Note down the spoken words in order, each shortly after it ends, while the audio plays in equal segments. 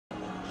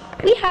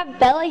We have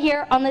Bella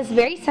here on this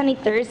very sunny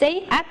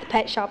Thursday at the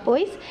Pet Shop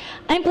Boys.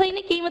 I'm playing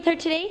a game with her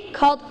today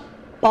called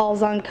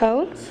Balls on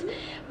Cones.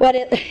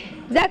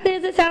 Exactly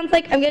as it sounds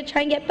like, I'm going to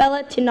try and get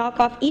Bella to knock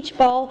off each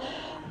ball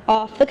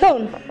off the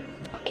cone.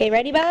 Okay,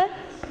 ready, Bella?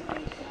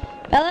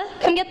 Bella,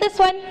 come get this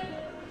one.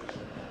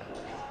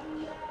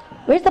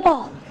 Where's the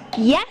ball?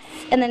 Yes!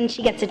 And then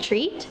she gets a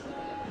treat.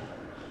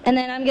 And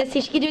then I'm going to see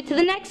if she can do it to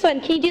the next one.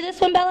 Can you do this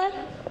one, Bella?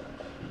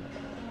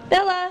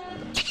 Bella!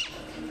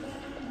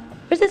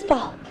 Where's this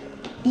ball?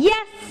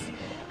 Yes!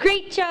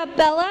 Great job,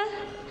 Bella.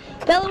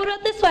 Bella, what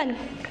about this one?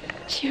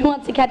 She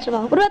wants to catch a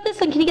ball. What about this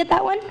one? Can you get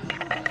that one?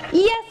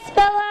 Yes,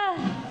 Bella!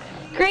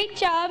 Great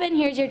job, and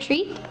here's your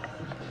treat.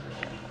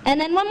 And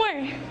then one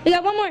more. We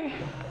got one more.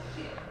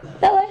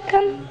 Bella,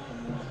 come.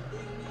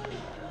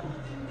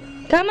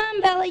 Come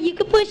on, Bella, you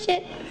can push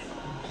it.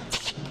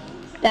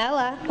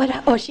 Bella,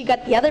 what? Oh, she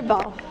got the other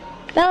ball.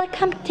 Bella,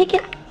 come, take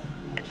it.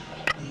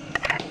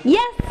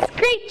 Yes,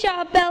 great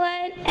job,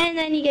 Bella. And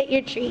then you get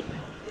your treat.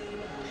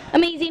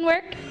 Amazing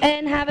work,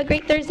 and have a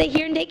great Thursday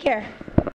here in Daycare.